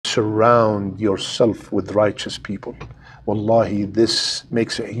surround yourself with righteous people. Wallahi, this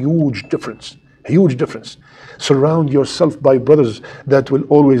makes a huge difference. A huge difference. Surround yourself by brothers that will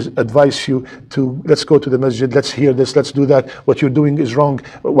always advise you to, let's go to the masjid, let's hear this, let's do that, what you're doing is wrong,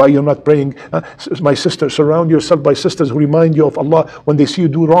 why you're not praying. My sister, surround yourself by sisters who remind you of Allah. When they see you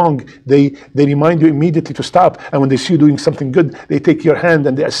do wrong, they remind you immediately to stop. And when they see you doing something good, they take your hand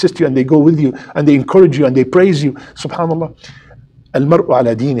and they assist you and they go with you and they encourage you and they praise you. Subhanallah. Al-mar'u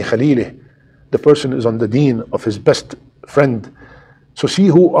ala dini khalilih. The person is on the deen of his best friend. So see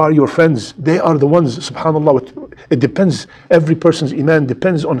who are your friends. They are the ones, subhanAllah. It depends. Every person's iman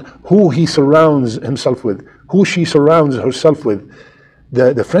depends on who he surrounds himself with, who she surrounds herself with.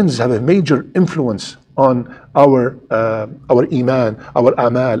 The friends have a major influence on our iman, our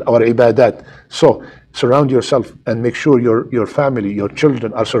amal, our ibadat. So surround yourself and make sure your family, your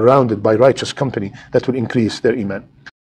children are surrounded by righteous company that will increase their iman.